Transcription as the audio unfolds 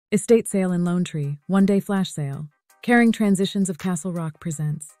Estate Sale in Lone Tree, One-Day Flash Sale. Caring Transitions of Castle Rock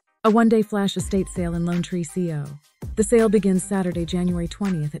presents a one-day flash estate sale in Lone Tree, CO. The sale begins Saturday, January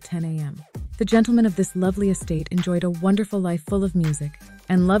 20th at 10 a.m. The gentleman of this lovely estate enjoyed a wonderful life full of music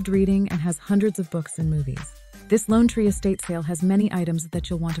and loved reading and has hundreds of books and movies. This Lone Tree estate sale has many items that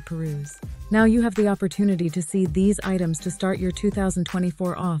you'll want to peruse. Now you have the opportunity to see these items to start your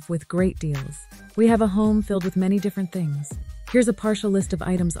 2024 off with great deals. We have a home filled with many different things. Here's a partial list of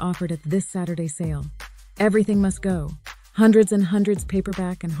items offered at this Saturday sale. Everything must go. Hundreds and hundreds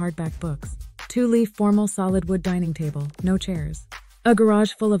paperback and hardback books. 2-leaf formal solid wood dining table, no chairs. A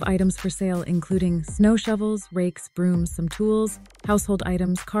garage full of items for sale including snow shovels, rakes, brooms, some tools, household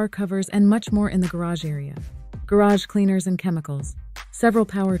items, car covers, and much more in the garage area. Garage cleaners and chemicals. Several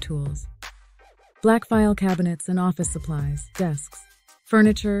power tools. Black file cabinets and office supplies, desks.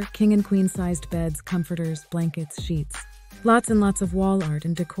 Furniture, king and queen sized beds, comforters, blankets, sheets. Lots and lots of wall art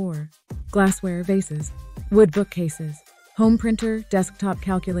and decor. Glassware, vases. Wood bookcases. Home printer, desktop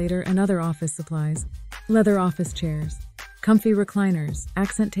calculator, and other office supplies. Leather office chairs. Comfy recliners,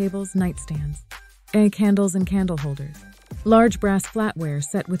 accent tables, nightstands. Candles and candle holders. Large brass flatware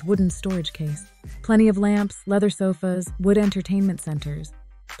set with wooden storage case. Plenty of lamps, leather sofas, wood entertainment centers.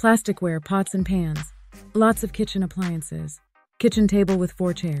 Plasticware, pots and pans. Lots of kitchen appliances. Kitchen table with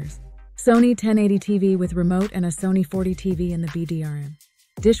 4 chairs. Sony 1080 TV with remote and a Sony 40 TV in the BDRM.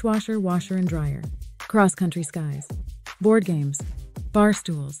 Dishwasher, washer and dryer. Cross-country skies. Board games. Bar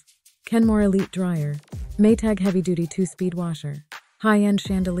stools. Kenmore Elite dryer. Maytag heavy-duty 2-speed washer. High-end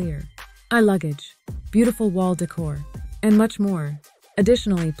chandelier. Luggage. Beautiful wall decor. And much more.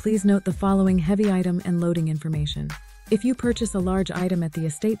 Additionally, please note the following heavy item and loading information. If you purchase a large item at the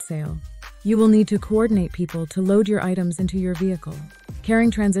estate sale, you will need to coordinate people to load your items into your vehicle.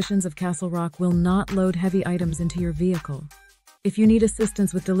 Caring Transitions of Castle Rock will not load heavy items into your vehicle. If you need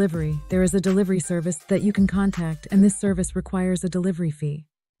assistance with delivery, there is a delivery service that you can contact, and this service requires a delivery fee.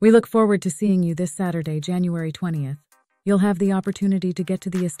 We look forward to seeing you this Saturday, January 20th. You'll have the opportunity to get to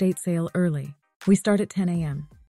the estate sale early. We start at 10 a.m.